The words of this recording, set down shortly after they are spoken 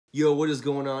Yo, what is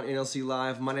going on, NLC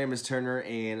Live? My name is Turner,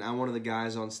 and I'm one of the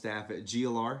guys on staff at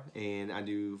GLR, and I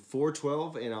do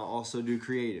 412, and I also do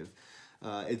creative.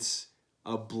 It's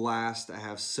a blast. I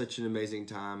have such an amazing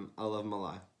time. I love my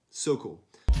life. So cool.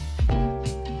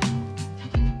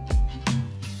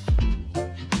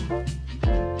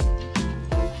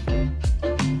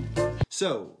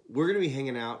 So, we're going to be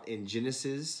hanging out in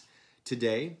Genesis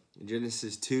today,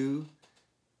 Genesis 2,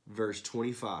 verse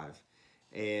 25.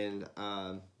 And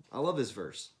I love this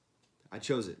verse. I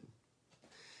chose it.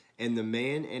 And the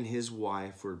man and his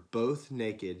wife were both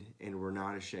naked and were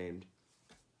not ashamed.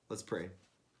 Let's pray.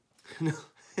 No,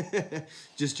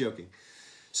 just joking.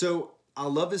 So I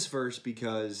love this verse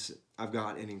because I've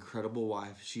got an incredible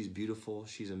wife. She's beautiful.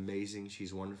 She's amazing.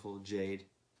 She's wonderful. Jade,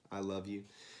 I love you.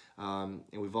 And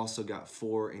we've also got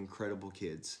 4 incredible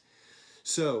kids.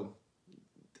 So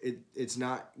it's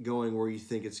not going where you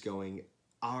think it's going.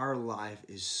 Our life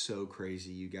is so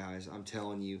crazy, you guys. I'm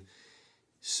telling you,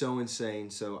 so insane.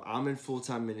 So I'm in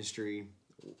full-time ministry.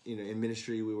 You know, in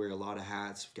ministry, we wear a lot of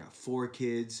hats. We've got 4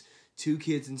 kids, 2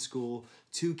 kids in school,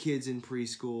 2 kids in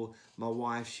preschool. My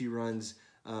wife, she runs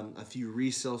a few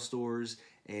resale stores,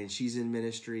 and she's in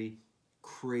ministry.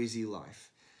 Crazy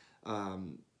life.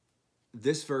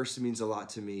 This verse means a lot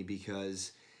to me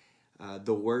because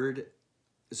the word...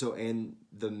 So, and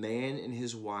the man and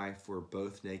his wife were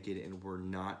both naked and were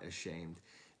not ashamed.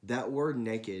 That word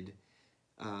naked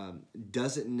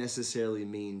doesn't necessarily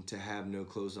mean to have no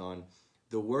clothes on.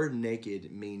 The word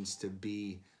naked means to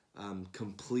be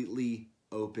completely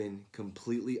open,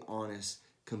 completely honest,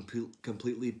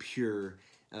 completely pure.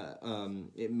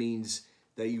 It means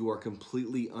that you are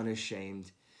completely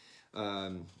unashamed.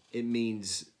 It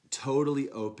means totally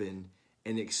open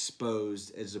and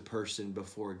exposed as a person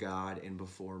before God and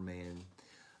before man.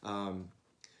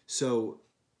 So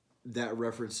that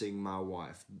referencing my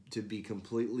wife, to be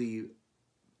completely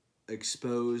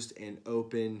exposed and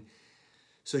open.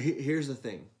 So here's the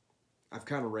thing. I've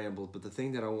kind of rambled, but the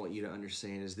thing that I want you to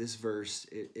understand is this verse,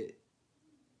 it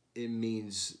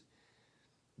means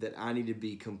that I need to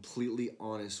be completely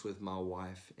honest with my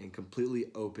wife and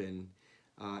completely open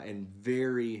and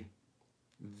very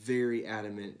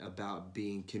adamant about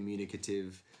being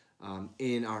communicative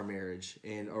in our marriage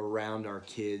and around our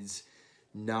kids,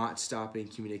 not stopping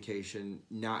communication,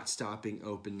 not stopping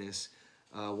openness.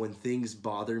 When things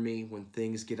bother me, when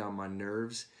things get on my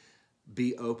nerves,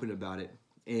 be open about it.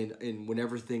 And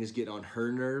whenever things get on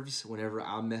her nerves, whenever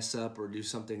I mess up or do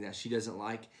something that she doesn't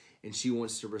like and she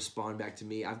wants to respond back to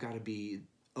me, I've got to be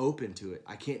open to it.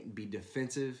 I can't be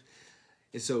defensive.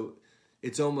 And so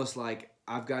it's almost like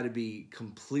I've got to be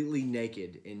completely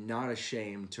naked and not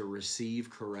ashamed to receive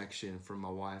correction from my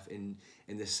wife, and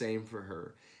the same for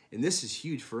her. And this is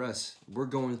huge for us. We're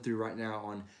going through right now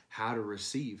on how to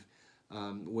receive.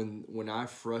 When I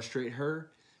frustrate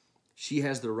her, she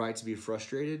has the right to be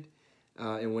frustrated.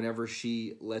 And whenever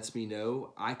she lets me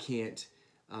know, I can't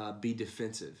be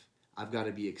defensive. I've got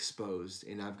to be exposed,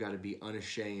 and I've got to be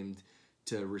unashamed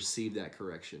to receive that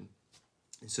correction.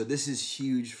 And so this is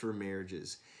huge for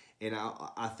marriages. And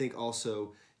I think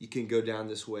also you can go down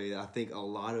this way. I think a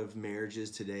lot of marriages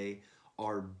today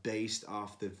are based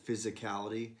off the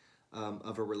physicality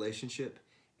of a relationship,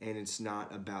 and it's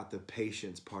not about the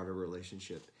patience part of a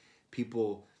relationship.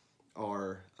 People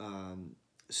are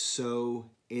so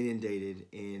inundated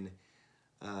in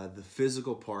the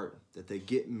physical part that they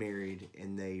get married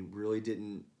and they really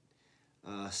didn't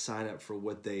sign up for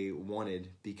what they wanted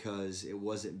because it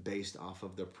wasn't based off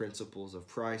of the principles of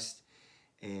Christ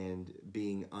and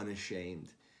being unashamed.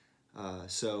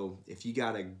 So if you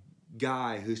got a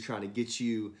guy who's trying to get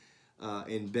you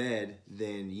in bed,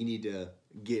 then you need to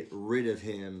get rid of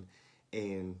him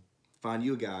and find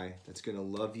you a guy that's going to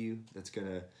love you, that's going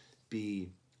to be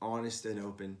honest and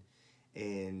open.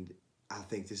 And I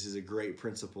think this is a great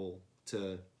principle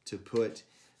to put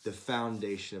the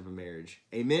foundation of a marriage.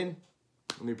 Amen?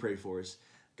 Let me pray for us.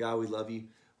 God, we love you.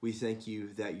 We thank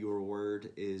you that your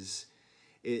word is...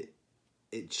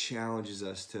 It challenges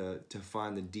us to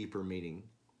find the deeper meaning,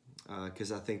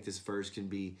 because I think this verse can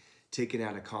be taken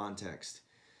out of context.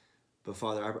 But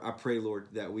Father, I pray, Lord,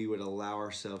 that we would allow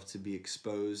ourselves to be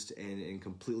exposed and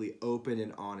completely open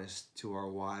and honest to our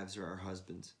wives or our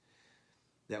husbands.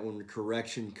 That when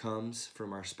correction comes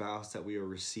from our spouse, that we are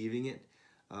receiving it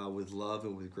with love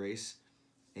and with grace,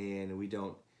 and we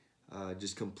don't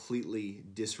just completely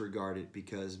disregard it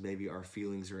because maybe our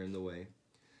feelings are in the way.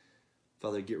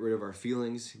 Father, get rid of our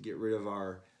feelings, get rid of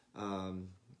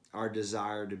our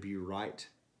desire to be right,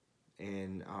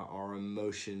 and our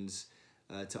emotions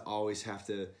to always have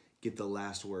to get the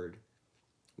last word.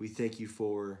 We thank you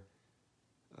for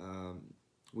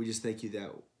we just thank you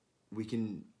that we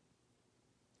can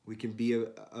be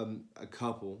a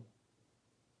couple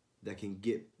that can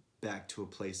get back to a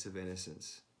place of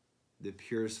innocence, the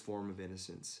purest form of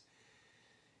innocence,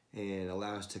 and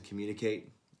allow us to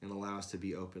communicate and allow us to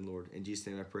be open, Lord. In Jesus'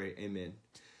 name I pray, amen.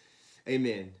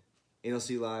 Amen.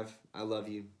 NLC Live, I love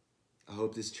you. I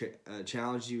hope this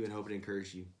challenged you and hope it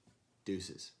encouraged you.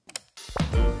 Deuces.